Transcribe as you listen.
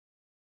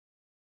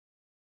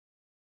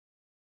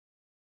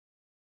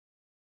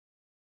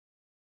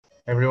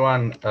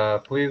Everyone,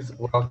 please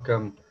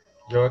welcome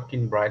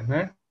Joachim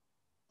Breitner.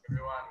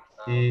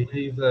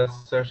 He's a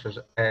researcher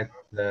at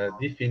the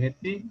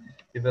Definity.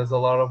 He does a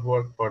lot of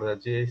work for the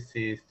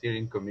GAC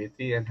steering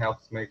committee and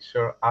helps make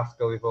sure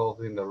Haskell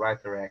evolves in the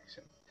right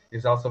direction.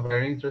 He's also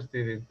very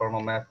interested in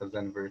formal methods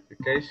and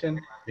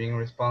verification, being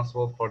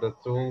responsible for the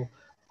tool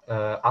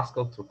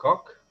Haskell to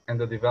Coq and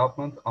the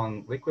development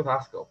on Liquid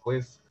Haskell.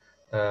 Please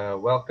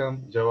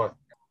welcome Joachim.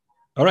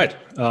 All right.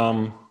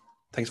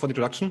 Thanks for the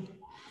introduction.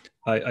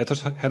 I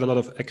just had a lot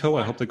of echo.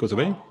 I hope that goes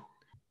away.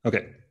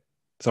 Okay.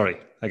 Sorry.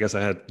 I guess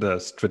I had the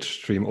Twitch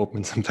stream open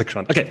in some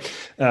background. Okay.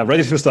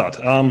 Ready to start.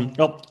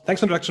 Well, thanks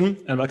for the introduction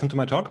and welcome to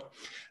my talk.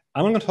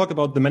 I'm going to talk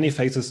about the many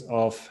phases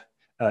of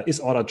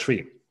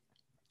isOrderedTree.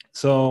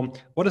 So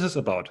what is this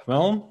about?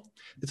 Well,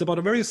 it's about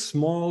a very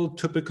small,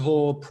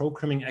 typical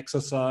programming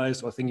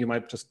exercise or thing you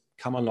might just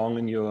come along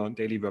in your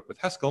daily work with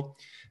Haskell.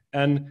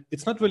 And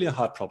it's not really a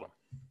hard problem.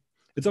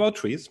 It's about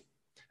trees.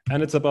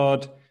 And it's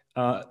about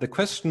the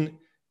question,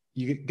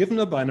 given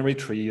a binary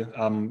tree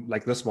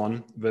like this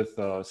one with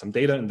some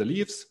data in the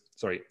leaves,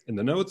 in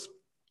the nodes,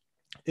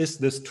 is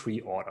this tree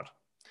ordered?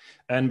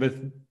 And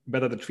with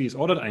whether the tree is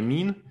ordered, I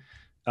mean,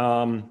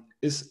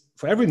 is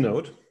for every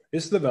node,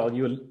 is the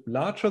value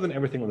larger than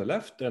everything on the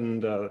left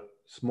and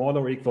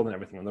smaller or equal than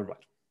everything on the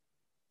right?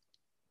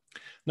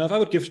 Now, if I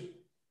would give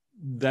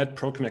that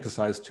programming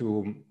exercise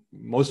to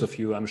most of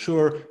you, I'm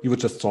sure you would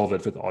just solve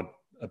it without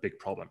a big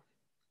problem.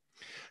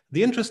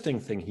 The interesting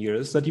thing here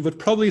is that you would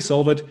probably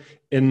solve it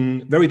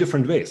in very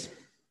different ways.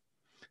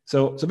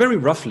 So very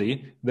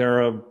roughly,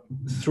 there are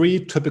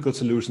three typical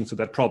solutions to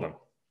that problem.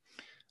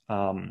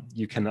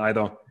 You can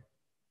either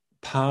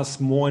pass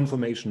more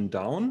information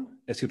down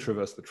as you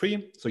traverse the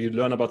tree. So you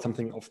learn about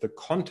something of the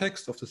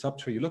context of the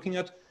subtree you're looking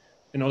at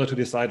in order to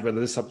decide whether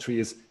this subtree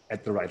is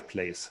at the right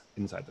place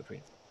inside the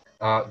tree.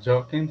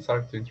 Joachim,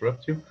 sorry to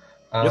interrupt you.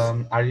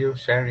 Yes? Are you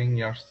sharing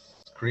your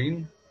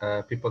screen?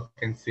 People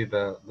can see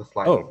the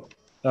slide. Oh,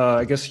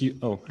 I guess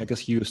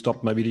you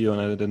stopped my video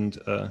and I didn't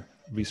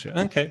reshare.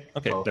 Okay,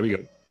 Oh. There we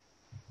go.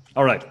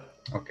 All right.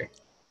 Okay.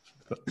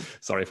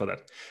 Sorry for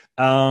that.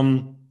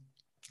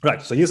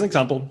 Right. So here's an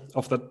example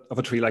of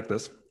a tree like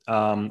this,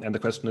 and the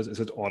question is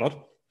it ordered?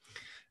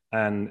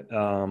 And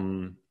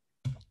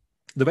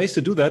the ways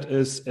to do that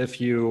is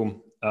if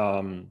you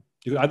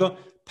either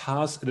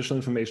pass additional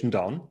information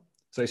down.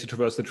 So as you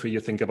traverse the tree, you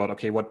think about,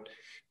 okay, what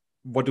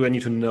do I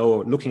need to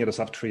know looking at a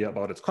subtree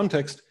about its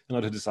context in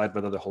order to decide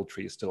whether the whole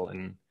tree is still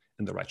in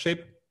the right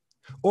shape?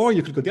 Or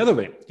you could go the other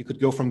way. You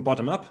could go from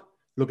bottom up,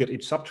 look at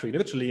each subtree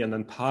individually, and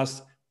then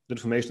pass the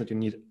information that you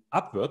need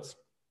upwards.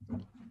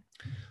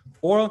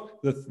 Or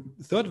the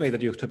third way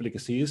that you typically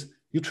see is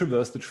you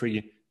traverse the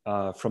tree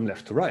from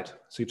left to right.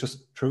 So you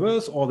just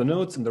traverse all the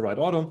nodes in the right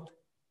order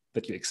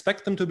that you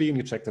expect them to be, and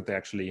you check that they're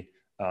actually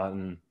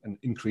an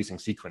increasing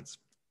sequence.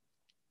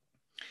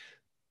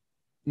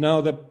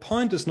 Now, the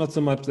point is not so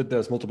much that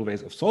there's multiple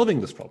ways of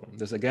solving this problem.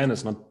 This, again,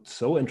 is not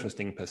so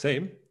interesting per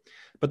se.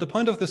 But the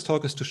point of this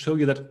talk is to show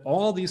you that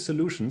all these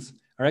solutions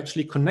are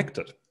actually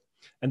connected.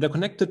 And they're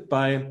connected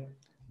by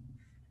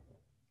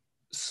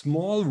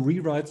small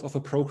rewrites of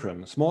a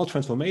program, small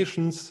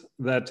transformations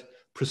that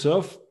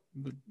preserve,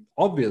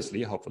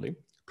 obviously, hopefully,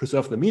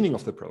 preserve the meaning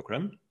of the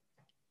program.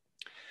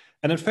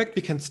 And in fact,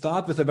 we can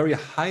start with a very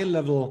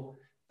high-level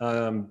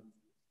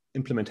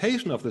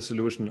implementation of the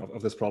solution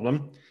of this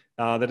problem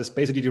that is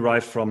basically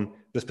derived from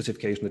the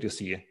specification that you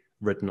see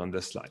written on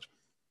this slide.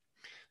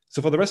 So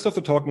for the rest of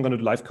the talk, I'm going to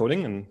do live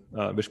coding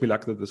and wish me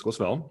luck that this goes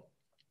well.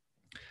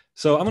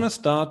 So I'm going to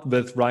start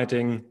with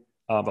writing,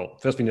 well,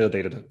 first we need a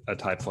data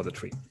type for the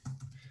tree.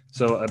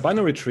 So a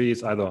binary tree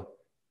is either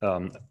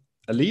a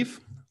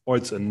leaf or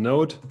it's a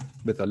node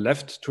with a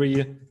left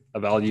tree, a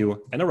value,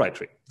 and a right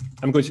tree.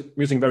 I'm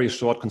using very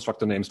short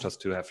constructor names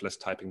just to have less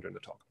typing during the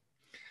talk.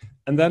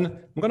 And then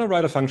I'm going to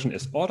write a function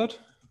isOrdered.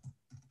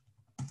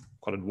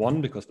 Call it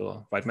 1 because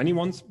we'll write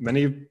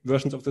many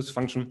versions of this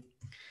function.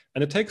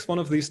 And it takes one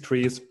of these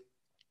trees,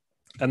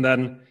 and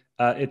then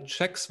it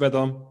checks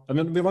whether, I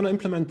mean, we want to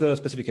implement the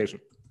specification.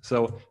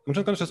 So I'm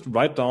just going to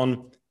write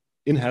down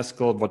in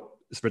Haskell what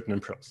is written in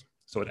prose.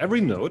 So at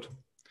every node,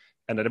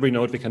 and at every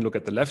node we can look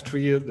at the left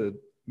tree, the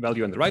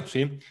value, and the right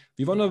tree.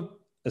 We want to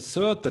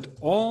assert that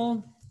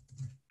all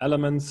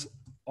elements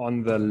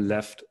on the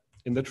left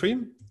in the tree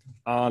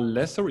are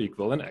less or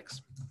equal than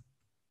x.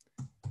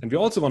 And we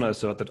also want to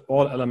assert that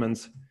all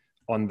elements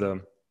on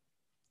the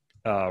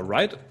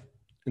right,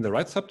 in the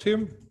right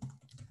subtree,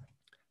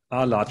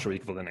 are larger or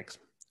equal than x.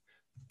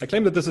 I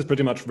claim that this is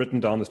pretty much written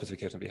down the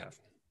specification we have.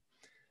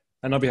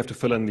 And now we have to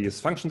fill in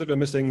these functions that we're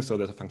missing. So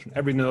there's a function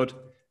every node.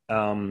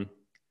 And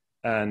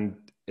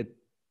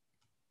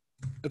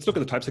let's look at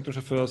the type signature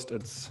first.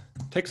 It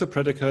takes a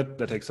predicate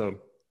that takes a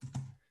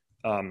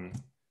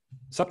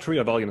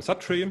subtree, a value in a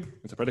subtree.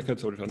 It's a predicate,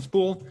 so it returns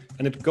bool.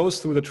 And it goes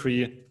through the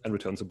tree and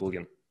returns a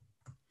boolean.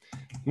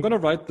 I'm going to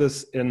write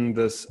this in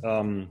this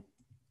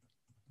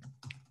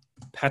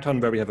pattern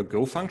where we have a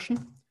go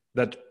function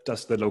that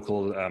does the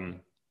local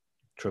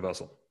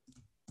traversal.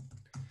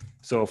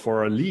 So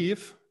for a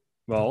leaf,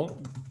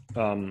 well,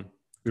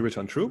 we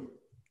return true.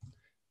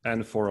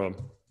 And for a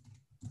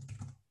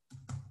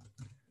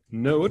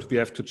node, we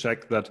have to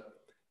check that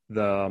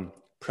the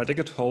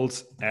predicate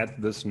holds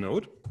at this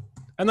node.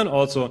 And then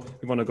also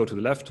we want to go to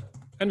the left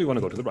and we want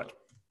to go to the right.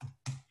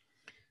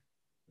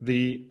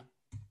 The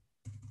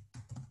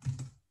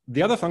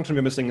other function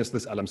we're missing is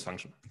this elements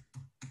function.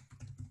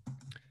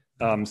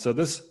 So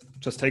this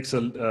just takes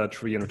a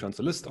tree and returns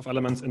a list of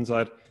elements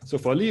inside. So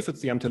for a leaf, it's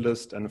the empty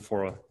list, and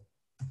for a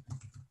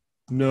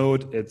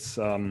node, it's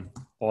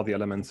all the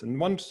elements in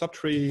one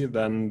subtree,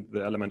 then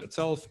the element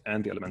itself,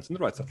 and the elements in the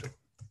right subtree.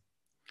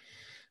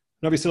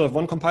 Now we still have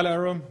one compiler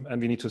error,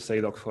 and we need to say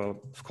that,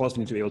 of course, we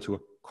need to be able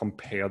to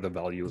compare the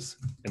values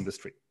in this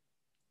tree.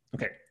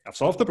 Okay, I've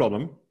solved the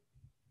problem,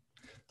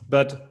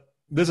 but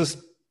this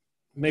is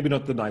maybe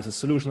not the nicest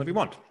solution that we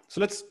want.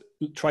 So let's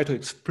try to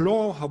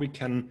explore how we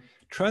can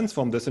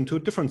transform this into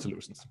different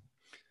solutions.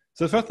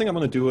 So the first thing I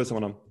want to do is I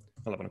want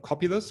to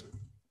copy this,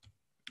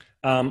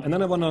 and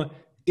then I want to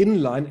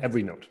inline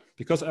every node,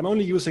 because I'm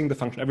only using the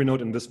function every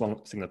node in this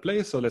one single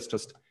place. So let's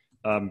just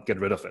get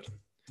rid of it.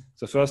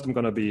 So first I'm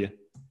going to be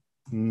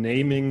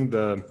naming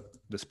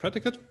this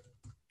predicate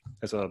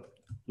as a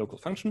local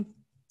function.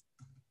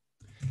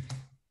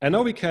 And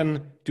now we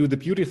can do the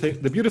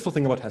beautiful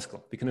thing about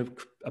Haskell. We can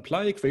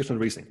apply equational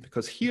reasoning,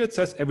 because here it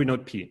says every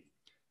node P.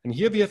 And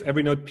here we have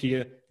every node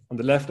P on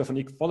the left of an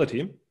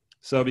equality.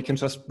 So we can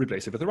just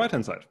replace it with the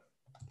right-hand side,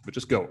 which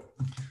is go.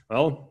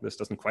 Well, this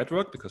doesn't quite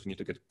work because we need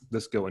to get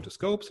this go into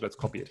scope. So let's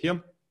copy it here.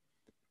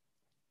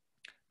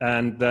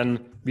 And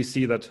then we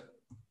see that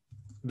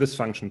this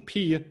function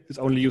P is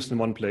only used in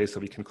one place, so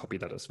we can copy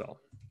that as well.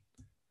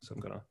 So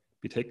I'm going to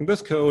be taking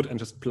this code and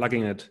just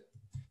plugging it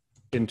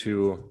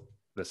into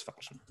this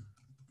function.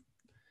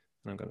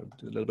 And I'm going to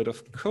do a little bit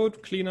of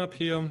code cleanup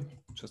here,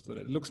 just so that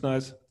it looks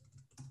nice.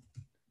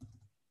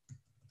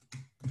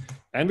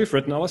 And we've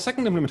written our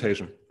second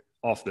implementation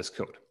of this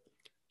code.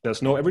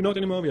 There's no every node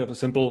anymore. We have a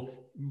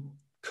simple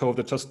code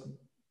that just,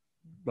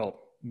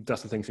 well,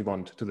 does the things we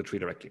want to the tree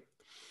directly.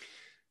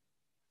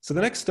 So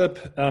the next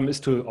step is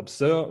to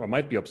observe, or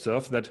might be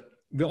observed, that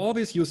we're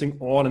always using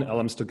all and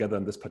elements together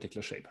in this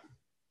particular shape.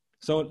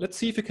 So let's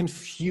see if we can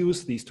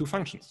fuse these two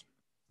functions.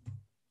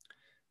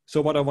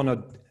 So what I want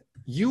to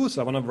use,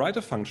 I want to write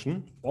a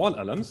function, all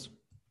elements,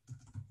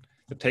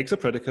 that takes a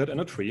predicate and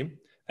a tree,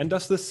 and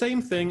does the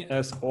same thing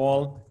as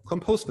all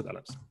composed with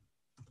elements.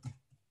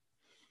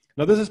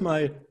 Now this is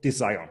my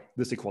desire,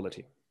 this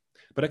equality.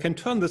 But I can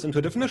turn this into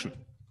a definition.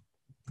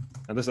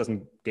 And this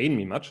doesn't gain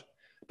me much,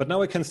 but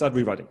now I can start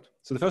rewriting it.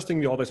 So the first thing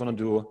we always want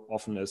to do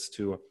often is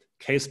to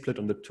case split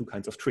on the two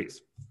kinds of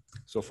trees.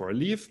 So for a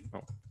leaf,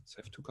 let's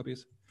have two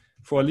copies.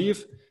 For a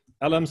leaf,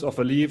 elements of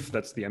a leaf,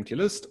 that's the empty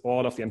list.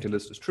 All of the empty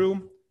list is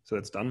true, so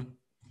that's done.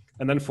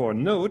 And then for a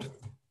node,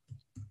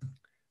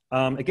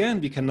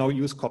 again, we can now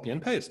use copy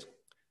and paste.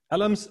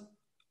 Elements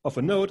of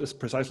a node is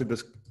precisely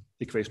this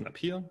equation up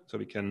here, so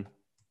we can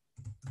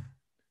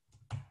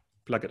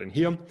plug it in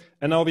here.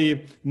 And now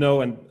we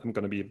know, and I'm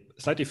going to be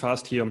slightly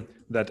fast here,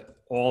 that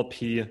all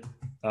P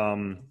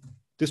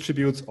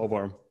distributes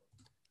over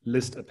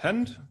list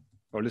append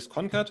or list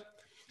concat.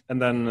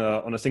 And then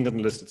on a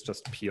singleton list, it's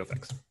just P of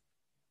X.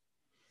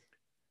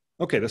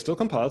 Okay, this still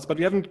compiles, but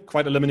we haven't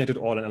quite eliminated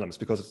all elements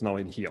because it's now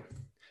in here.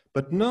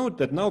 But note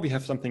that now we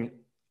have something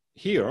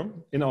here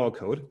in our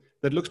code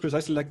that looks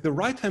precisely like the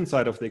right-hand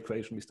side of the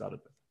equation we started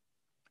with.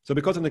 So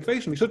because in the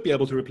equation, we should be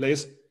able to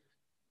replace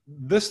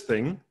this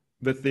thing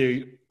with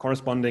the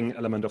corresponding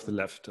element of the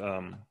left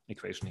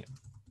equation here.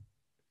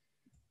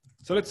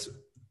 So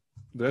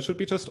that should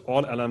be just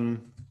all lm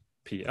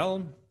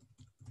PL.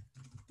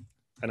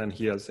 And then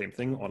here, the same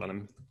thing, all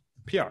lm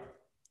PR.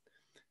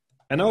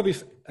 And now we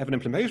have an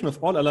implementation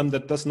of all lm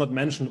that does not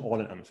mention all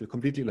lm. We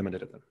completely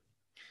eliminated them.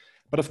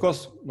 But of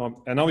course,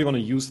 now we want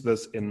to use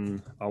this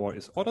in our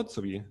isOrdered.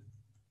 So we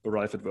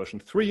arrive at version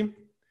 3,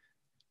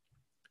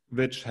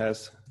 which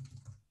has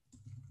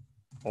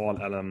all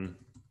lm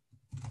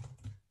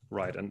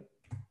right and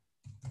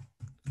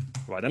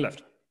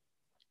left.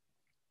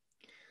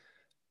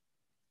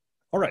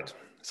 All right,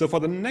 so for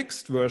the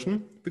next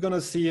version, we're going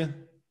to see,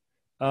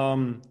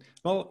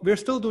 well, we're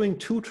still doing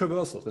two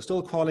traversals. We're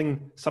still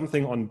calling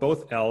something on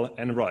both L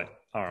and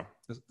R,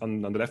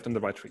 on the left and the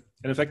right tree.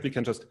 And in fact, we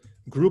can just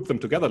group them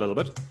together a little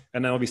bit,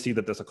 and now we see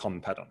that there's a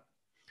common pattern.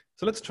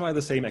 So let's try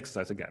the same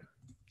exercise again.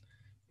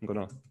 I'm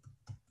going to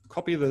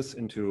copy this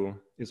into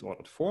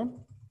isOrdered form.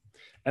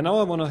 And now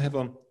I want to have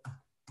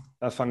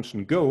a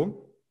function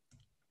go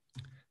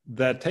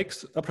that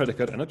takes a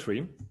predicate and a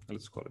tree.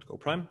 Let's call it go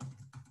prime.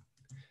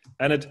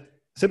 And it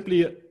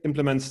simply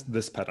implements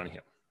this pattern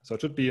here. So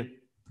it should be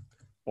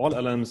all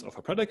elements of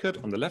a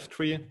predicate on the left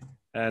tree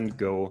and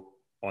go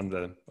on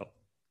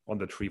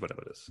the tree,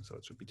 whatever it is. So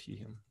it should be T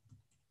here.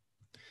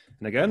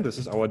 And again, this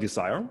is our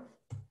desire.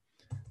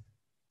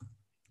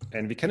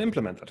 And we can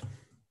implement that.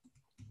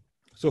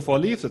 So for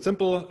leaves, it's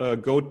simple.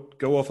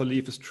 Go of a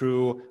leaf is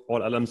true.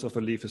 All elements of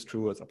a leaf is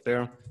true. It's up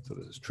there. So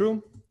this is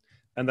true.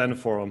 And then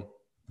for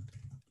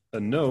a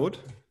node,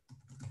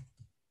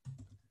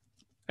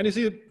 And you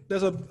see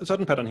there's a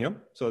certain pattern here,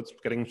 so it's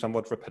getting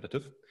somewhat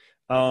repetitive.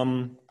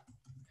 And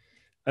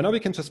now we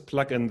can just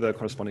plug in the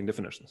corresponding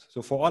definitions.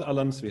 So for all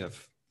elements, we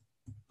have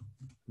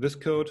this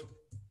code.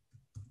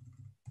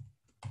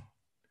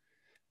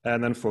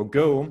 And then for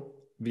Go,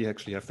 we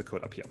actually have the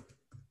code up here.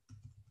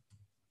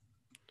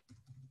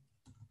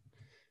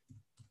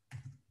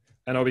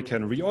 And now we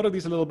can reorder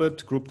these a little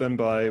bit, group them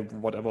by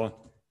whatever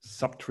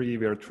subtree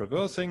we're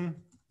traversing.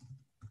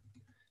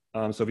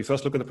 So we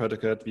first look at the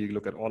predicate, we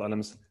look at all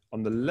elements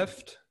on the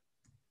left.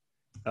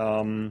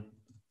 Okay,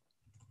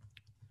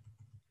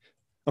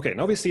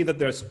 now we see that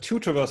there's two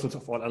traversals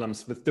of all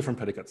elements with different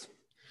predicates.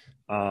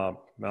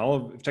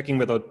 Well, checking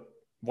whether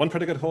one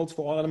predicate holds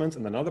for all elements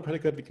and another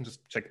predicate, we can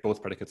just check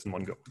both predicates in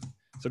one go.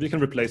 So we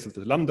can replace it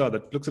with lambda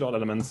that looks at all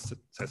elements, it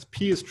says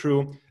P is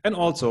true, and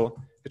also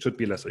it should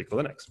be less or equal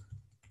than X.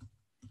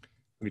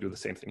 We do the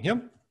same thing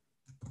here.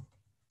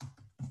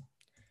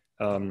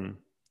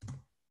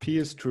 P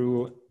is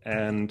true,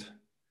 and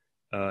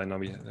now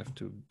we have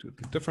to do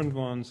the different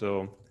one.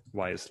 So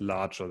Y is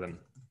larger than.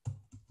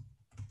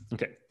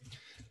 Okay.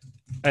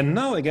 And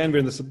now again, we're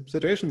in the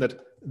situation that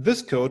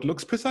this code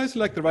looks precisely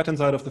like the right-hand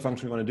side of the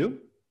function we want to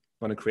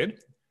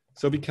create.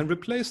 So we can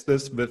replace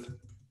this with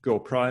Go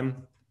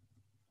prime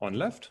on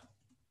left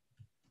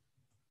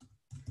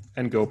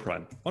and Go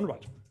prime on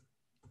right.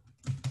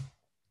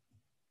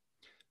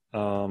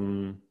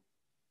 Oh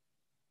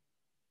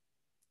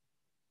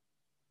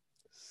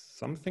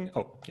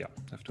yeah,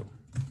 have to.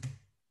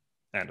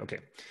 And okay.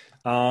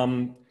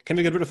 Can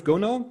we get rid of Go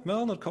now?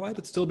 Well, not quite,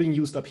 it's still being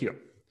used up here.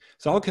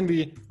 So how can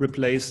we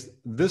replace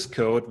this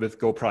code with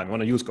Go prime? We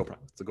want to use Go prime,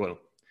 it's the goal.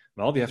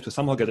 Well, we have to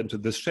somehow get into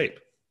this shape.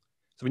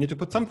 So we need to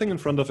put something in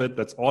front of it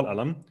that's all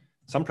element,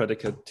 some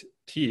predicate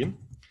T,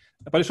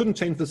 but it shouldn't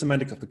change the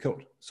semantics of the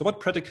code. So what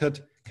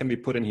predicate can we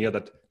put in here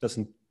that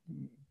doesn't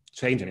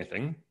change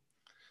anything?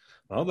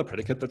 Well, the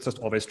predicate that's just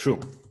always true,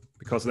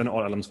 because then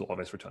all elements will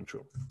always return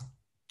true.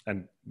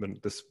 And when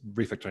this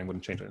refactoring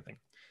wouldn't change anything.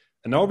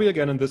 And now we're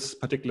again in this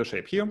particular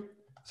shape here.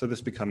 So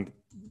this can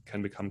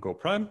become Go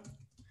prime,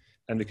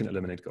 and we can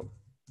eliminate Go.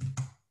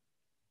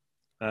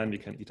 And we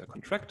can eta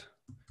contract.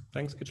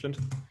 Thanks, Kitchland.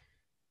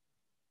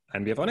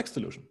 And we have our next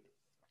solution.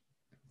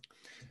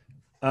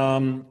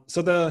 Let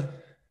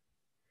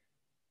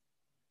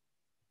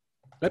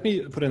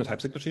me put in a type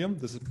signature here.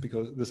 This is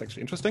because this is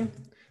actually interesting.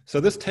 So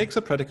this takes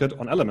a predicate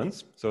on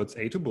elements. So it's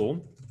A to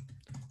bool,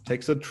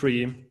 takes a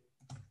tree,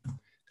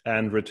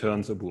 and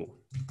returns a bool.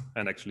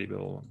 And actually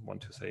we'll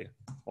want to say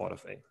order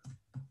of A.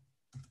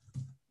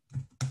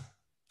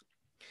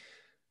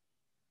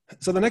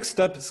 So the next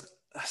step is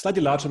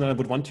slightly larger than I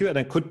would want to, and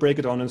I could break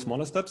it down in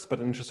smaller steps, but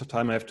in the interest of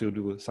time, I have to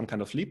do some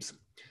kind of leaps.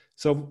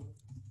 So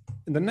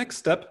in the next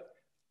step,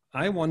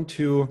 I want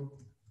to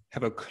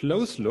have a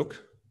close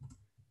look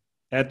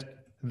at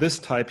this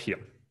type here.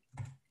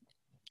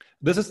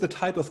 This is the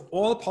type of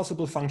all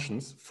possible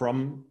functions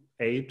from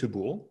A to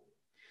bool.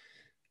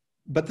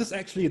 But this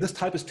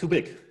type is too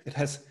big. It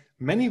has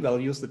many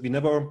values that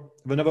will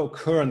never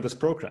occur in this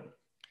program.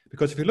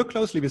 Because if you look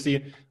closely, we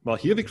see, well,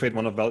 here we create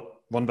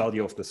one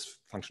value of this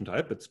function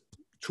type. It's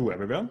true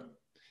everywhere.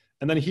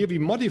 And then here we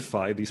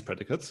modify these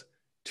predicates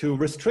to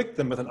restrict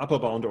them with an upper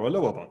bound or a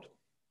lower bound.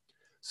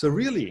 So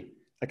really,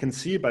 I can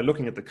see by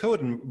looking at the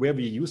code and where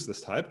we use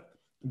this type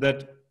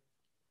that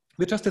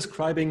we're just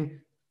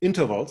describing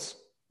intervals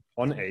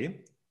on A,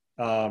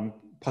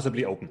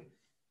 possibly open.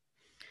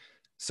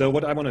 So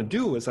what I want to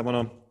do is I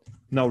want to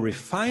now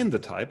refine the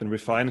type, and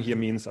refine here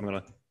means I'm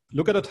going to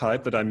look at a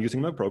type that I'm using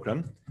in my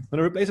program. I'm going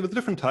to replace it with a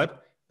different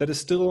type that is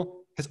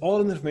still has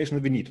all the information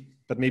that we need,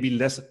 but maybe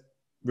less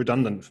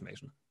redundant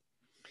information.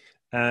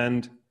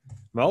 And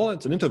well,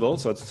 it's an interval,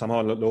 so it's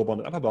somehow a lower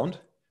bound and upper bound,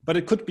 but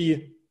it could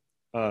be,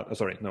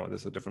 sorry, no, this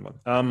is a different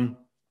one.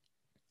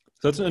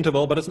 So it's an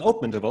interval, but it's an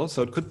open interval,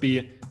 so it could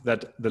be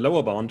that the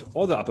lower bound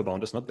or the upper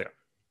bound is not there.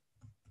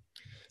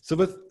 So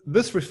with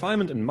this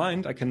refinement in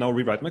mind, I can now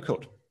rewrite my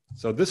code.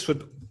 So I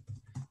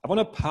want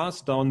to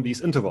pass down these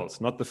intervals,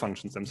 not the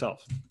functions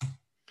themselves.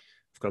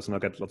 Of course, now I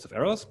get lots of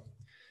errors.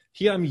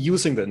 Here I'm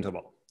using the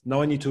interval.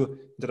 Now I need to,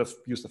 instead of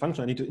use the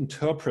function, I need to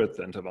interpret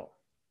the interval.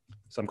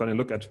 So I'm going to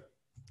look at,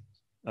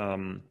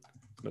 I'm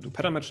going to do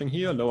pattern matching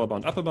here, lower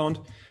bound, upper bound.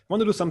 I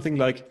want to do something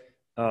like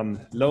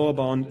lower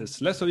bound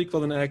is less or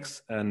equal than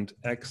X, and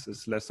X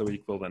is less or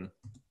equal than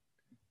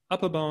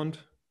upper bound.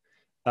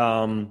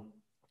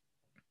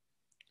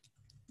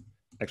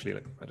 Actually,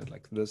 I write it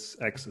like this,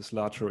 X is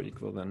larger or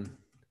equal than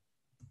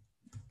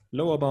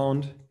lower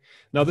bound.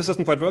 Now this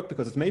doesn't quite work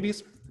because it's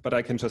maybes, but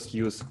I can just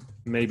use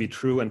maybe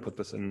true and put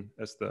this in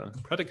as the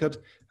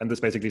predicate. And this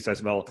basically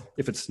says, well,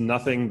 if it's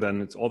nothing, then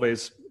it's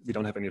always, we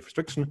don't have any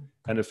restriction.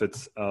 And if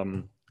it's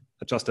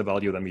just a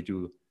value, then we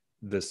do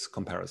this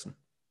comparison.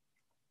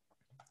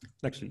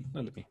 Actually, no,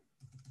 let me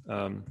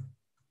write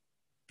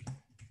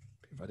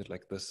it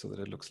like this so that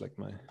it looks like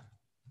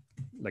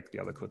the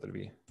other code that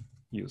we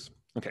use.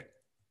 Okay.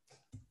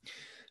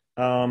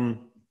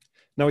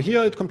 Now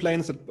here it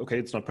complains that, okay,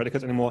 it's not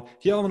predicate anymore.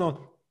 Here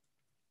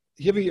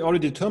we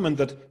already determined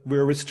that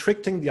we're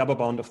restricting the upper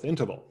bound of the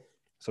interval.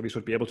 So we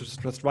should be able to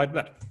just write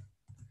that.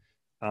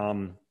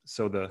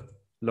 So the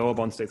lower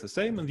bound stays the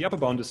same, and the upper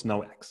bound is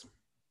now x.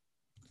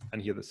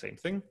 And here the same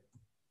thing.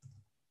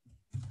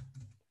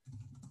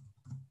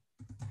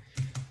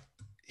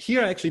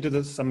 Here I actually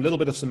did some little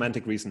bit of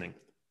semantic reasoning,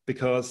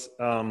 because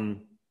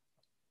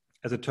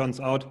as it turns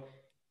out,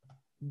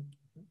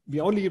 we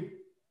only,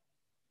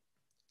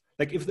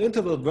 like if the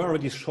interval were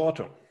already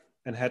shorter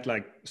and had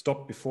like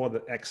stopped before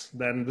the x,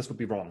 then this would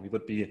be wrong. We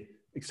would be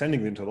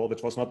extending the interval,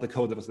 which was not the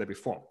code that was there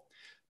before.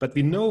 But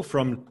we know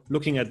from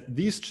looking at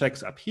these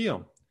checks up here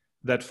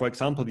that, for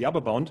example, the upper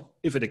bound,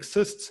 if it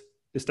exists,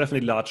 is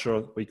definitely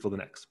larger or equal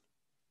than x.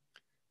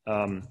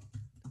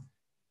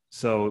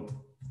 So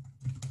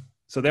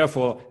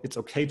therefore, it's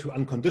okay to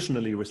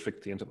unconditionally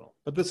restrict the interval.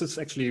 But this is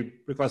actually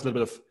requires a little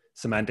bit of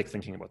semantic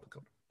thinking about the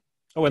code.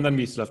 Oh, and then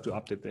we still have to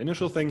update the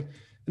initial thing.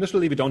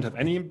 Initially, we don't have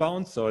any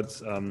bounds, so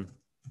it's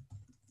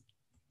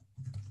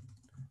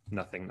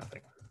nothing.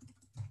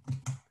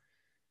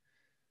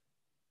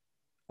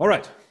 All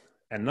right,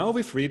 and now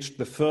we've reached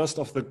the first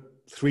of the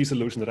three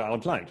solutions that I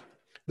outlined.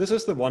 This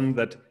is the one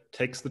that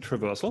takes the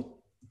traversal.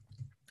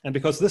 And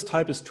because this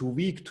type is too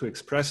weak to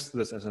express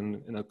this as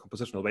in a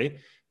compositional way,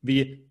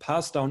 we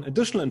pass down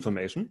additional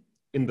information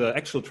in the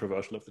actual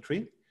traversal of the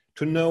tree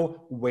to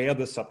know where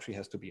the subtree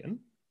has to be in.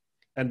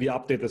 And we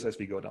update this as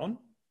we go down.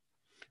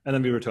 And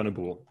then we return a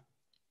bool.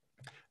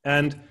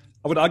 And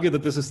I would argue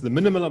that this is the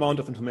minimal amount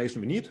of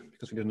information we need,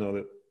 because we need to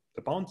know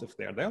the bounds if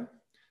they are there.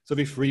 So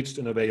we've reached,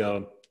 in a way,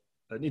 an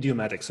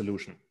idiomatic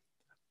solution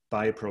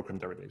by program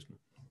derivation.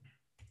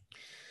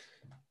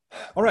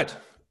 All right.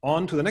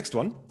 On to the next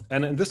one.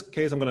 And in this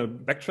case, I'm going to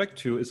backtrack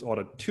to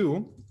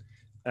isOrderedTree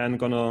and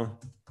going to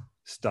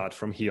start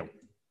from here.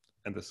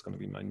 And this is going to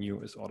be my new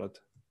isOrdered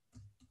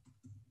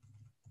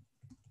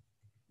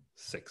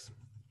 6.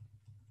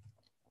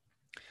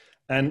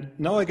 And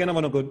now again, I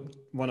want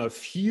to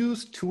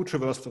fuse two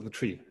traversals of the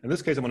tree. In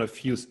this case, I want to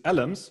fuse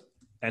elements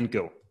and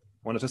go.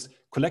 I want to just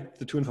collect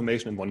the two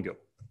information in one go.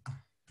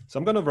 So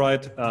I'm going to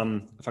write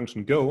a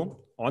function go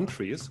on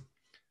trees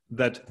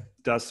that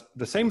does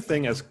the same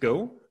thing as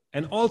go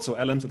and also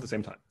elements at the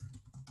same time.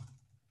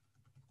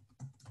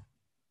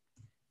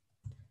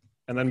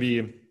 And then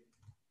we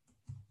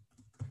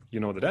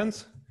the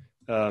dance.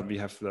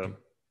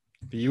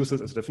 We use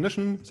this as a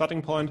definition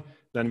starting point.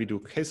 Then we do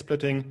case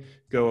splitting.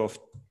 Go of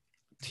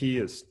t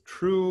is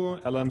true.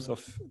 Elements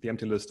of the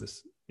empty list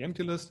is the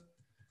empty list.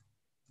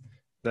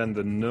 Then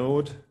the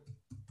node.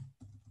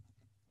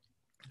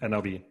 And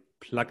now we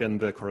plug in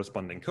the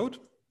corresponding code.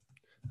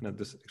 Now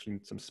this actually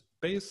needs some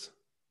space.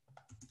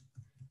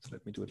 So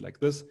let me do it like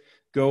this.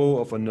 Go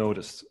of a node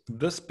is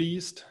this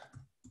beast.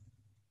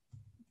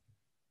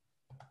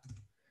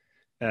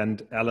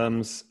 And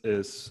elements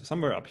is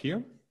somewhere up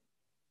here.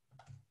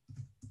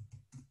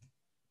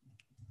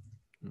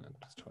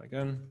 Let's try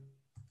again.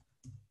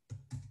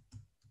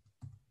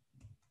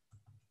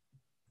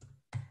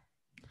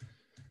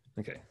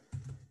 Okay.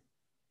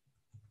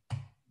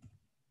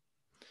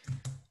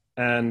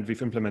 And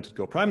we've implemented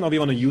go prime. Now we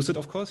want to use it,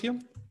 of course, here.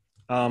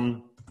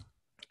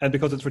 And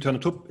because it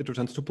returns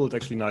tuple, it's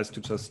actually nice to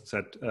just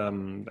set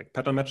like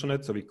pattern match on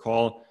it. So we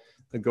call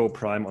the go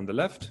prime on the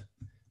left,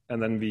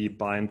 and then we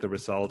bind the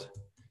result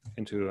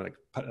into like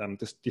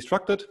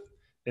destruct it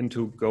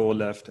into go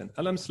left and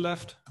elements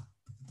left,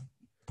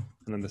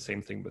 and then the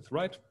same thing with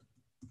right.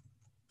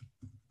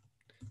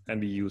 And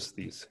we use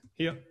these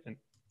here and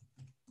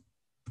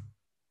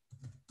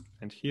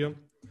here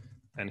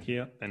and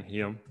here and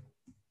here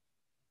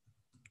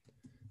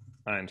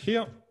and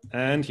here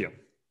and here.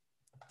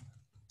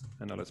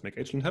 And now let's make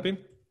HLint happy.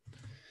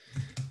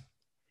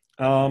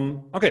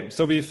 Okay,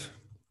 so we've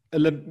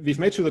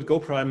made sure that go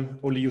prime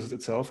only uses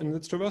itself in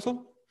its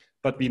traversal,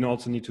 but we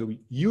also need to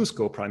use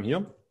go prime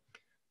here.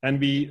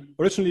 And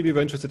originally we were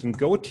interested in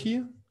go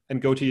t,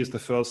 and go t is the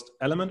first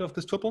element of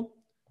this tuple.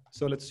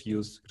 So let's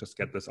just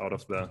get this out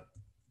of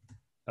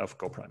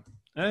go prime,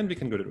 and we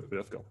can get rid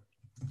of go.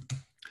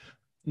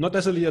 Not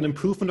necessarily an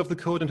improvement of the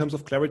code in terms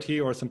of clarity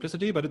or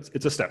simplicity, but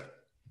it's a step.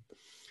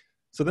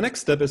 So the next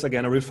step is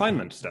again a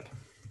refinement step.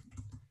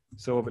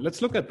 So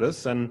let's look at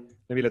this, and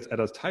maybe let's add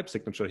a type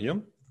signature here.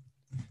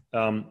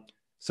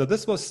 So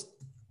this was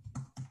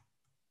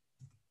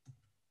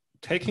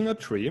taking a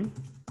tree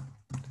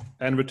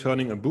and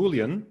returning a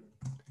Boolean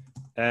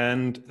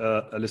and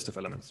a list of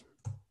elements.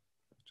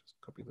 Just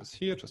copy this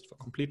here just for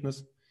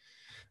completeness.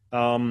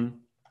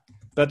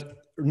 But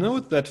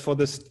note that for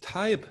this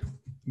type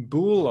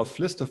bool of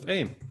list of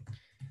A,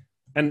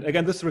 and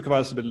again, this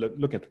requires a bit of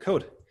look at the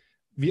code.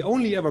 We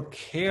only ever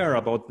care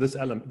about this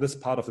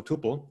part of the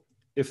tuple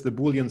if the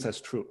Boolean says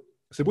true.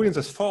 If the Boolean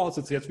says false,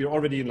 it's yes, we're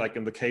already like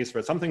in the case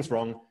where something's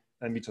wrong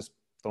and we just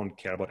don't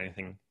care about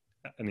anything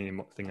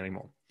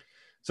anymore.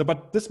 So,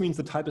 but this means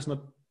the type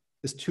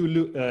is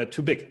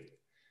too big.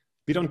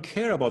 We don't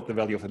care about the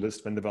value of the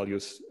list when the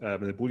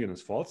Boolean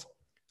is false.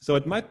 So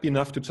it might be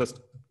enough to just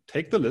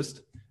take the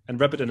list and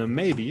wrap it in a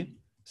maybe,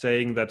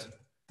 saying that,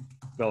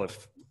 well,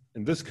 if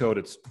in this code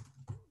it's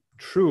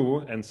true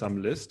and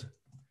some list,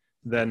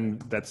 then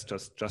that's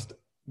just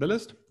the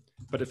list.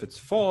 But if it's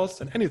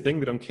false and anything,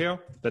 we don't care,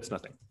 that's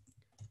nothing.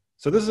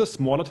 So this is a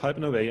smaller type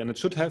in a way, and it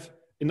should have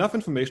enough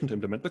information to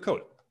implement the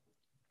code.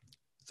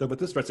 So with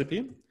this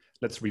recipe,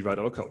 let's rewrite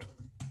our code.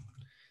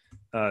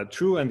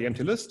 True and the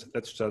empty list,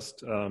 that's just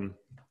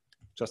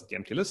the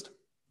empty list.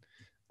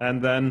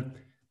 And then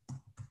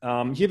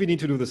here we need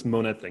to do this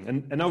monad thing.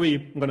 And now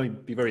I'm going to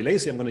be very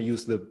lazy. I'm going to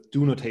use the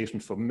do notation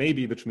for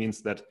maybe, which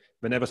means that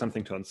whenever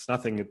something turns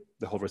nothing,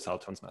 the whole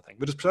result turns nothing,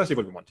 which is precisely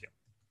what we want here.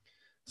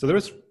 So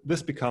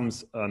this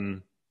becomes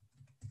a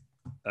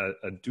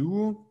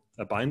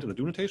bind in the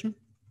do notation.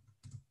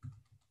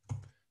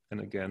 And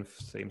again,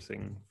 same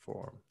thing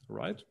for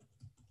write.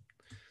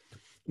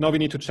 Now we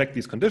need to check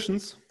these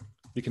conditions.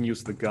 We can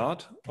use the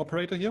guard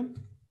operator here.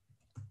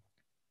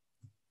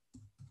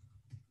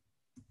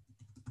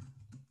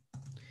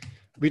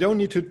 We don't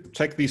need to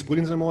check these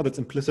booleans anymore. That's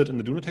implicit in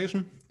the do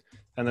notation.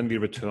 And then we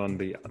return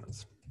the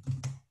elements.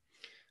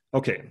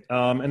 Okay,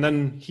 and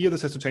then here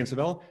this has to change as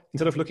well.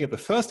 Instead of looking at the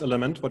first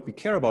element, what we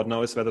care about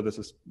now is whether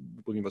this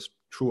boolean was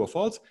true or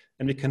false.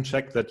 And we can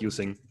check that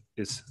using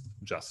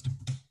isJust.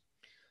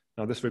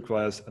 Now this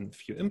requires a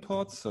few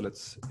imports. So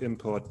let's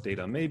import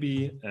data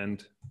maybe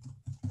and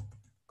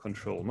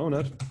control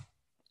monad.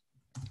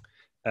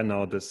 And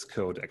now this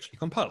code actually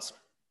compiles.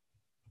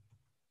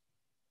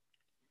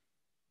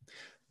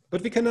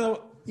 But we can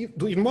now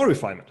do even more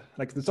refinement.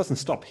 Like this doesn't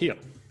stop here.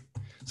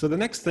 So the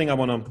next thing I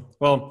want to,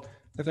 well,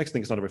 the next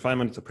thing is not a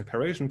refinement, it's a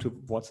preparation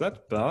towards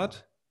that,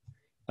 but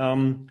a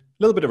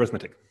little bit of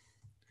arithmetic.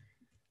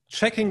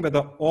 Checking whether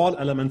all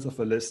elements of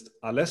a list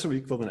are less or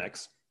equal than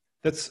x.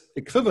 That's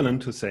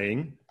equivalent to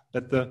saying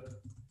that the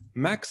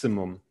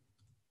maximum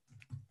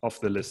of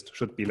the list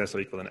should be less or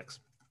equal than x.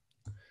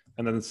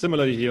 And then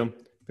similarly here,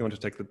 we want to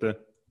check that the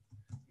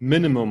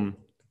minimum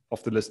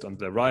of the list on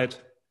the right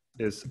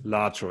is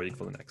larger or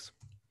equal than x.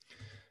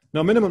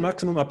 Now, minimum and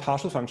maximum are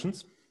partial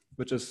functions,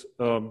 which is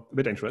a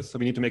bit dangerous. So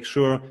we need to make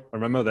sure,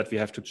 remember that we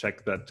have to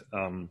check that,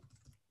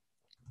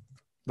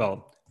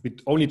 well, we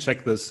only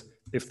check this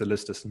if the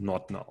list is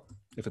not null.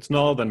 If it's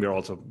null, then we're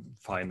also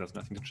fine, there's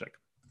nothing to check.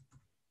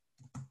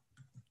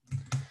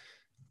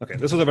 Okay,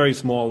 this is a very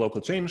small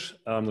local change,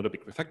 not a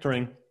big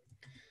refactoring.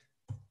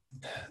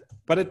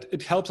 But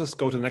it helps us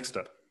go to the next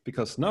step,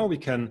 because now we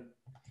can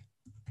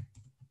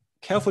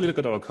carefully look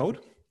at our code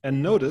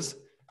and notice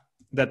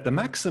that the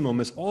maximum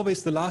is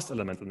always the last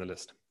element in the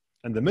list.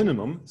 And the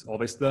minimum is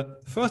always the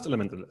first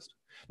element in the list.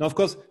 Now, of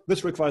course,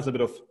 this requires a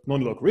bit of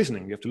non-local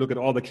reasoning. We have to look at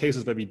all the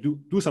cases where we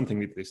do something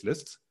with these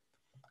lists.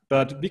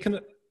 But we can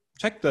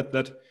check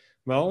that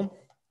well,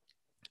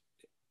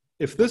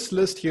 if this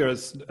list here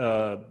is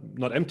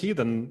not empty,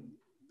 then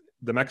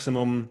the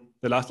maximum,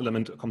 the last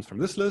element comes from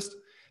this list.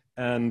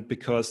 And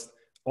because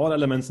all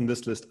elements in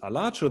this list are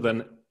larger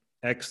than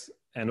x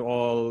and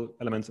all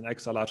elements in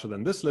x are larger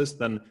than this list,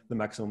 then the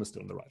maximum is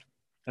still on the right.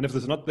 And if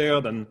this is not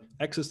there, then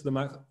x is the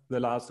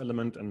last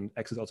element and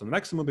x is also the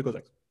maximum because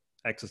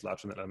x is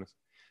larger than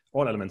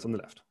all elements on the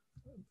left.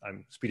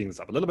 I'm speeding this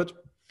up a little bit.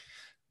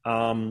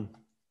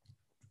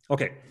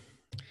 Okay,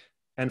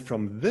 and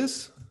from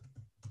this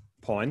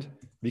point,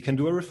 we can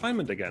do a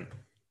refinement again.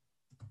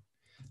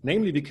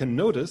 Namely, we can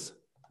notice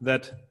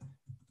that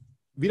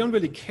we don't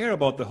really care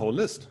about the whole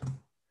list.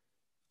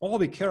 All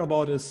we care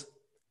about is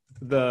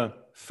the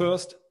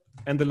first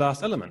and the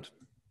last element.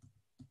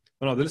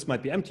 Well, no, the list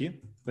might be empty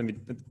when we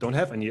don't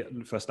have any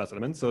first last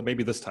elements, so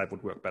maybe this type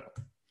would work better.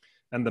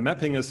 And the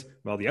mapping is,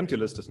 well, the empty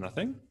list is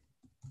nothing.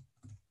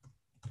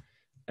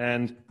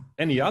 And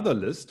any other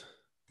list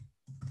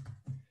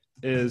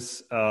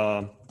is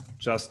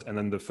just, and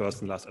then the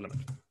first and last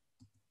element.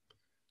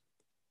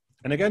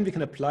 And again, we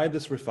can apply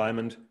this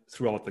refinement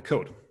throughout the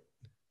code.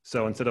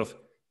 So instead of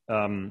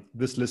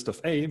this list of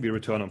A, we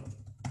return a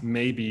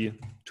maybe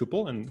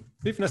tuple, and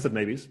we've nested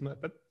maybes,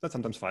 but that's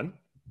sometimes fine.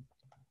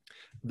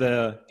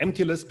 The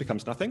empty list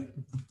becomes nothing.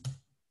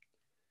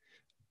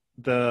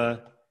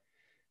 Here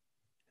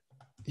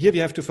we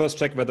have to first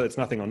check whether it's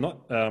nothing or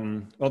not.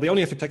 Well, they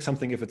only have to check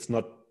something if it's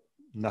not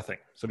nothing.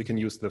 So we can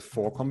use the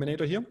for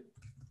combinator here.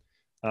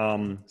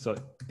 So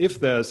if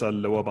there's a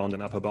lower bound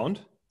and upper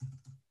bound,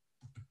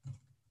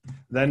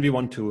 then we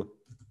want to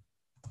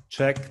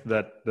check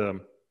that the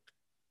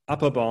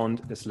upper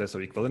bound is less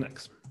or equal than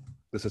x.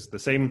 This is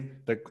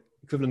the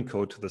equivalent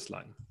code to this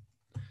line.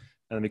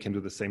 And we can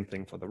do the same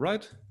thing for the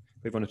right.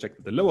 We want to check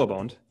that the lower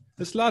bound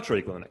is larger or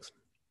equal than x.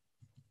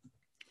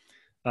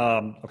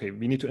 Okay,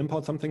 we need to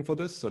import something for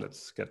this. So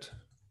let's get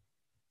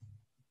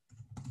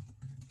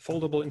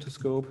foldable into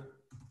scope.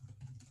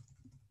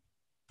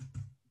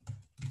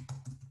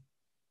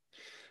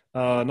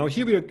 Now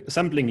here we are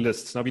assembling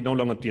lists. Now we no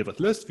longer deal with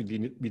lists. We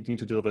need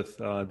to deal with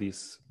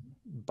these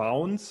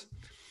bounds.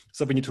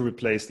 So we need to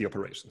replace the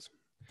operations.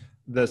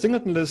 The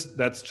singleton list,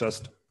 that's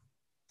just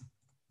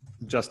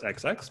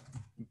XX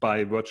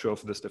by virtue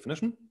of this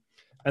definition.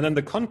 And then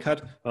the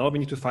concat, well, we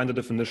need to find a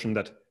definition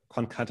that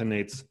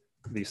concatenates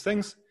these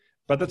things.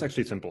 But that's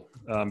actually simple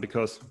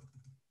because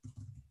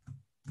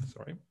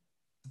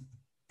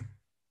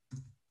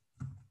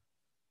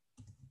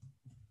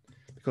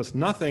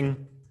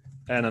nothing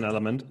and an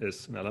element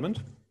is an element.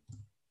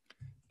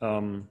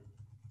 Nothing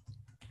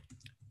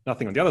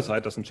on the other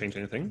side doesn't change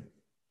anything.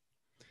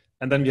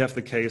 And then we have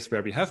the case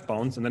where we have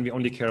bounds, and then we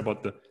only care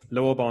about the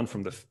lower bound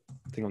from the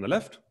thing on the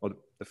left, or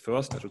the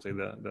first, I should say,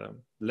 the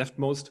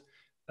leftmost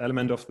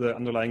element of the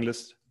underlying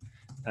list,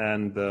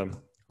 and the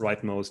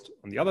rightmost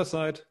on the other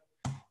side.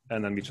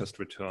 And then we just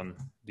return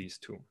these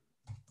two.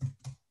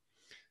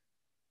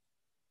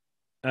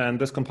 And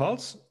this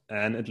compiles,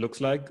 and it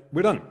looks like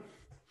we're done.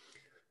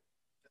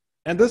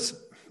 And this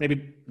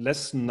maybe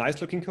less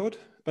nice looking code,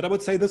 but I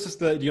would say this is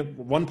the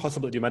one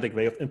possible idiomatic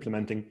way of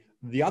implementing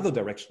the other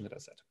direction that I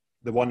said.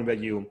 The one where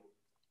you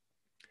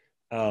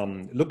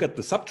look at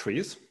the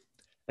subtrees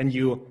and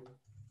you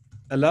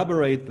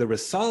elaborate the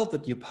result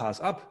that you pass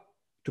up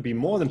to be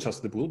more than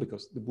just the bool,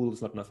 because the bool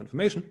is not enough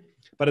information,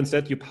 but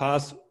instead you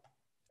pass,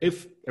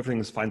 if everything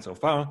is fine so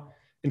far,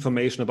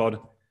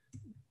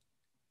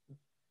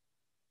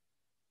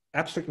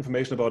 abstract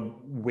information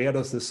about where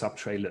does this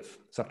subtree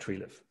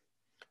live.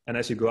 And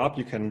as you go up,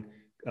 you can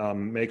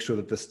make sure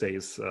that this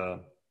stays,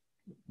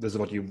 this is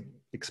what you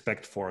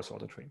expect for a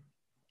sorted tree.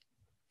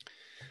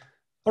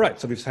 All right,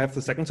 so we have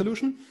the second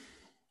solution.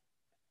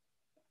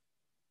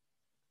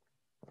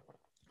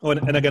 Oh,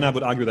 and again, I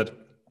would argue that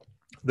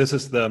this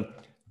is the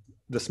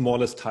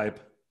smallest type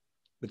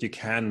that you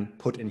can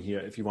put in here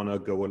if you want to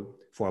go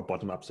for a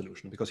bottom-up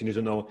solution, because you need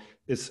to know,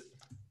 is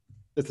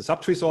the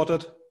subtree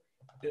sorted?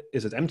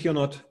 Is it empty or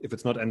not? If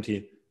it's not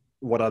empty,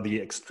 what are the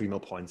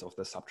extremal points of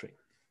the subtree?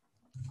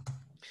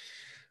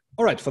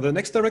 All right, for the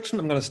next direction,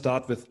 I'm going to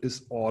start with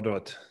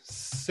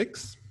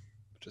isOrderedTree,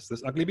 which is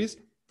this ugly beast.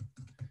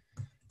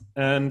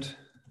 And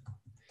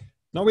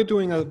now we're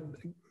doing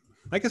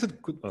I guess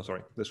it could, oh,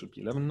 sorry, this should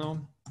be 11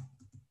 now.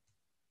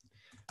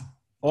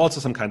 Also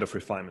some kind of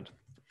refinement.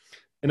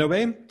 In a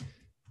way,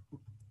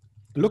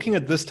 looking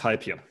at this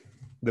type here,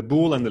 the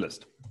bool and the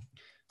list,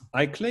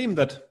 I claim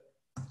that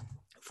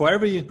for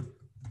every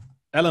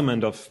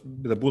element of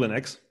the boolean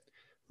x,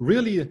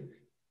 really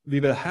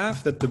we will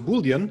have that the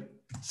boolean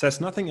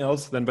says nothing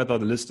else than whether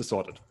the list is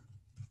sorted.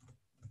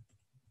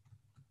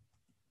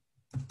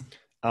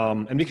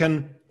 And we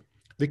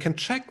can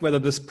check whether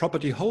this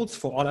property holds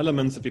for all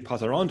elements that we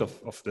pass around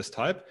of this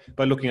type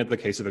by looking at the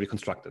cases where we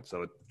constructed.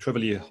 So it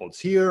trivially holds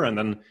here, and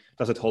then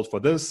does it hold for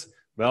this?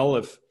 Well,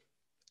 if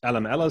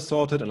LML is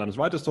sorted and LM is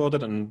right is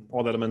sorted, and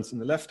all the elements in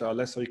the left are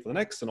less or equal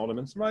than x, and all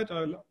elements in the right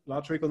are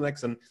larger or equal than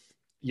x, and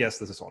yes,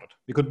 this is sorted.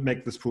 We could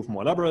make this proof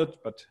more elaborate,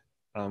 but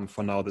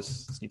for now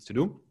this needs to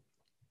do.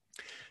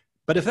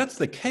 But if that's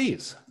the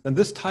case, then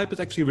this type is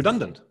actually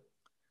redundant,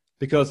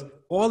 because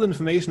all the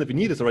information that we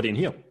need is already in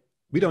here.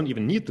 We don't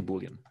even need the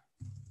boolean.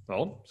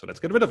 Well, so let's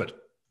get rid of it.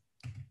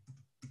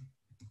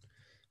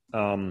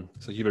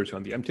 So here we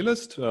return the empty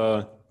list.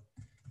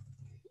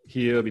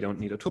 Here we don't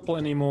need a tuple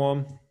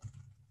anymore.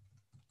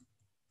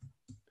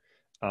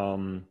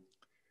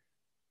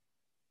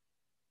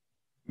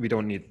 We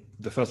don't need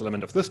the first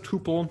element of this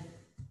tuple.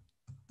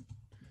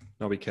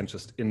 Now we can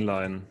just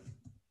inline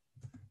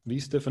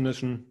this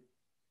definition.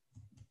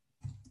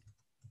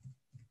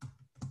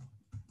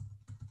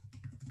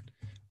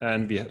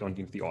 And we don't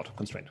need the odd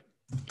constraint.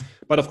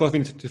 But of course, we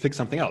need to fix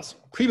something else.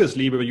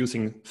 Previously, we were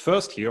using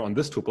first here on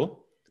this tuple,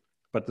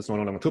 but it's no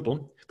longer a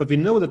tuple. But we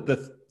know that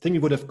the thing we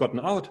would have gotten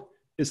out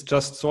is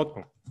just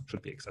sorted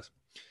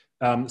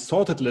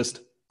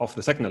list of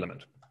the second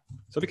element.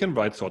 So we can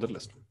write sorted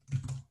list.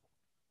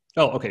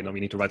 Oh, okay, now we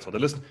need to write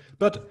sorted list,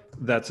 but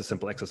that's a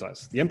simple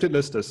exercise. The empty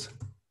list is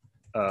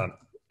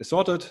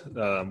sorted,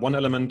 one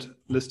element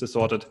list is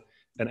sorted,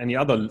 and any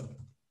other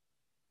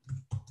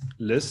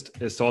list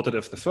is sorted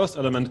if the first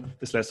element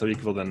is less or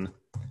equal than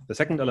the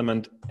second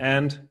element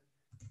and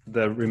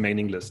the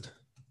remaining list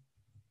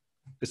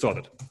is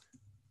sorted.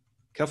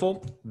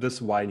 Careful,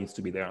 this y needs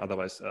to be there,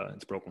 otherwise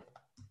it's broken.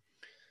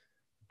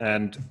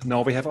 And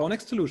now we have our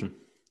next solution.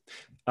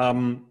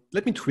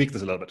 Let me tweak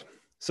this a little bit.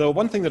 So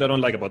one thing that I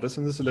don't like about this,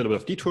 and this is a little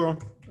bit of detour,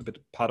 a bit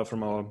apart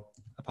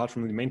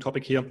from the main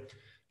topic here,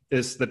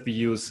 is that we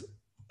use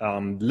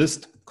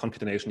list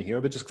concatenation here,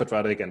 which is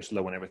quadratic and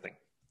slow and everything.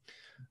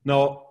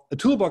 Now, a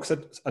tool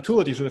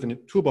that you should have in your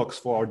toolbox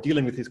for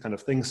dealing with these kind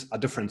of things are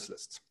difference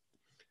lists.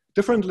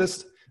 Different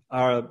lists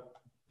are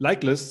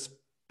like lists,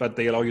 but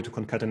they allow you to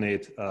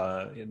concatenate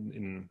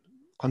in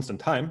constant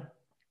time.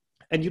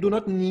 And you do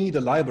not need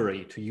a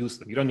library to use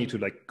them. You don't need to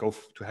go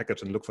to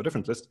Hackett and look for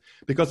different lists,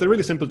 because they're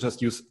really simple to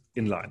just use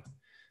inline.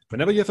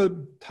 Whenever you have a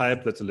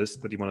type that's a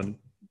list that you want to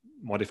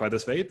modify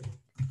this way,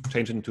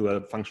 change it into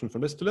a function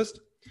from list to list,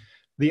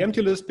 the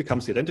empty list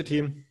becomes the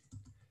identity.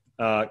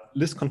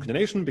 List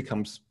concatenation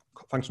becomes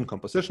function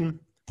composition.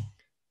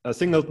 A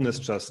singleton is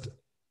just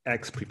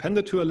x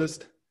prepended to a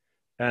list.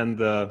 And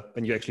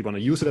when you actually want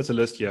to use it as a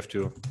list, you have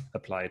to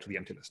apply it to the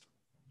empty list.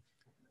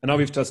 And now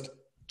we've just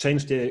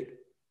changed the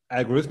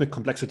algorithmic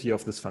complexity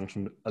of this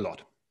function a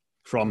lot,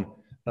 from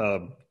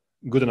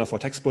good enough for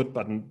textbook,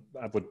 but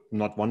I would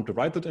not want to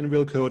write it in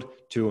real code,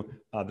 to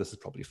this is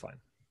probably fine.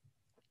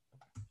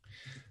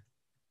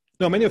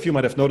 Now, many of you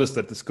might have noticed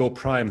that this Go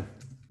prime,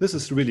 this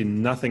is really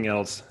nothing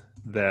else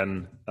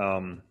than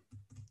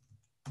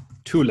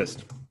to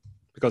list,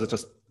 because it's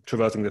just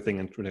traversing the thing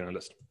and returning a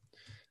list.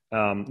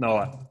 Now,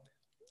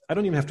 I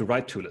don't even have to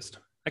write to list.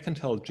 I can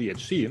tell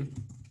GHC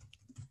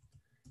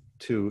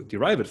to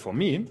derive it for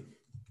me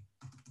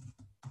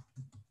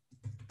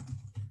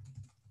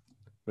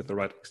with the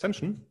right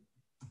extension.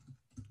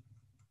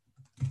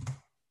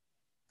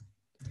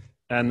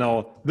 And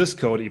now this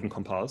code even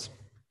compiles.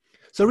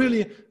 So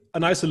really, a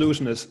nice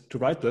solution is to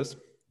write this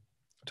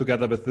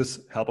together with this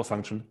helper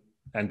function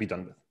and be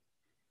done with.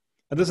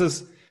 And this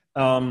is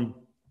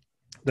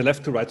the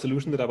left to right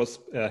solution that I was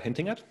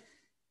hinting at,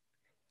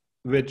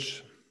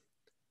 which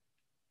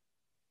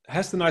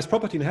has the nice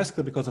property in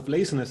Haskell because of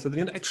laziness that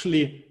you're not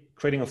actually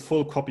creating a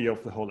full copy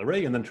of the whole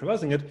array and then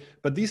traversing it.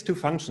 But these two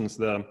functions,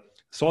 the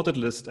sorted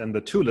list and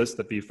the to list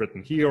that we've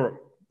written here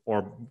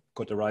or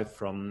got derived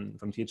from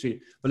THG,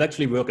 will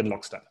actually work in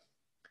lockstep.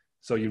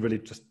 So you're really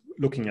just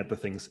looking at the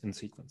things in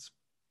sequence,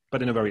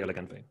 but in a very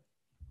elegant way.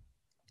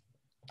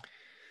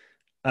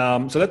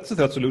 So that's the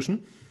third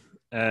solution.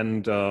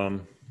 And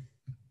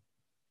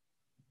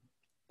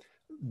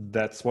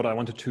that's what I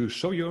wanted to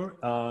show you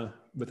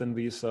within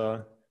these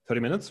 30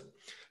 minutes.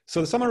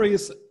 So the summary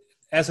is,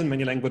 as in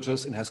many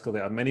languages in Haskell,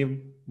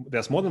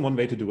 there's more than one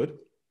way to do it.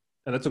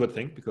 And that's a good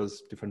thing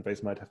because different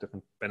ways might have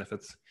different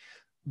benefits.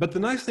 But the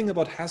nice thing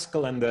about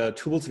Haskell and the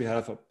tools we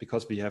have,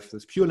 because we have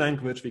this pure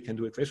language, we can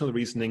do equational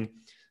reasoning,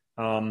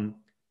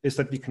 is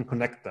that we can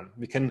connect them.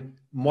 We can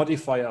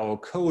modify our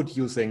code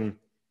using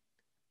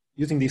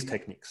these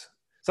techniques.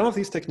 Some of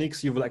these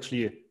techniques you will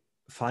actually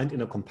find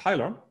in a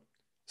compiler.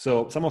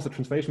 So some of the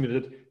translation we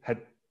did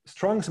had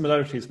strong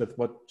similarities with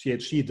what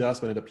GHG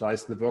does when it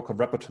applies the work of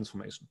wrapper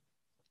transformation.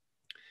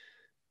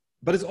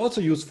 But it's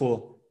also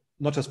useful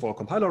not just for a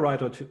compiler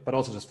writer, but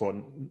also just for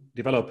a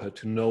developer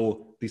to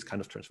know these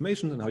kind of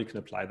transformations and how you can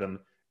apply them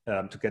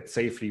to get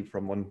safely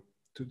to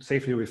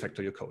safely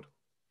refactor your code.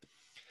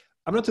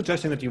 I'm not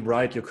suggesting that you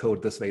write your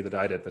code this way that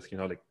I did with,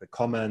 like the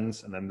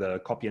comments and then the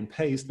copy and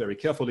paste very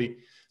carefully.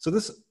 So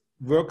this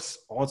works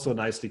also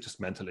nicely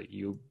just mentally.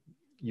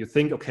 You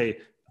think, okay,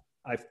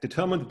 I've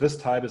determined this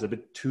type is a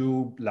bit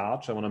too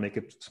large. I want to make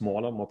it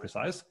smaller, more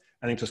precise.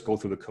 And then just go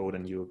through the code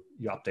and you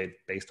update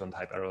based on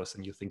type errors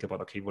and you think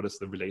about, okay, what is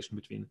the relation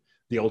between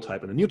the old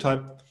type and the new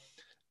type?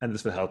 And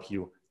this will help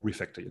you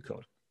refactor your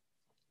code.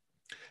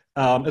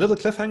 A little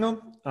cliffhanger.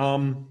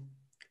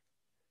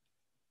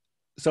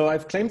 So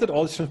I've claimed that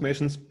all these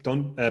transformations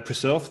don't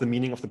preserve the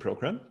meaning of the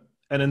program.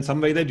 And in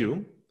some way they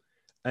do.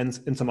 And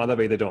in some other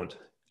way they don't.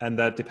 And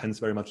that depends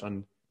very much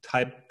on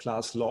type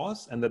class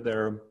laws and that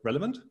they're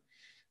relevant.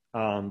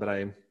 But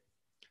I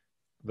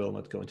will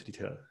not go into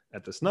detail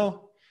at this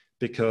now,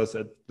 because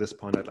at this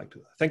point I'd like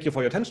to thank you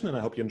for your attention and I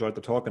hope you enjoyed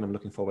the talk and I'm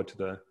looking forward to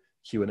the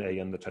Q&A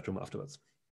in the chat room afterwards.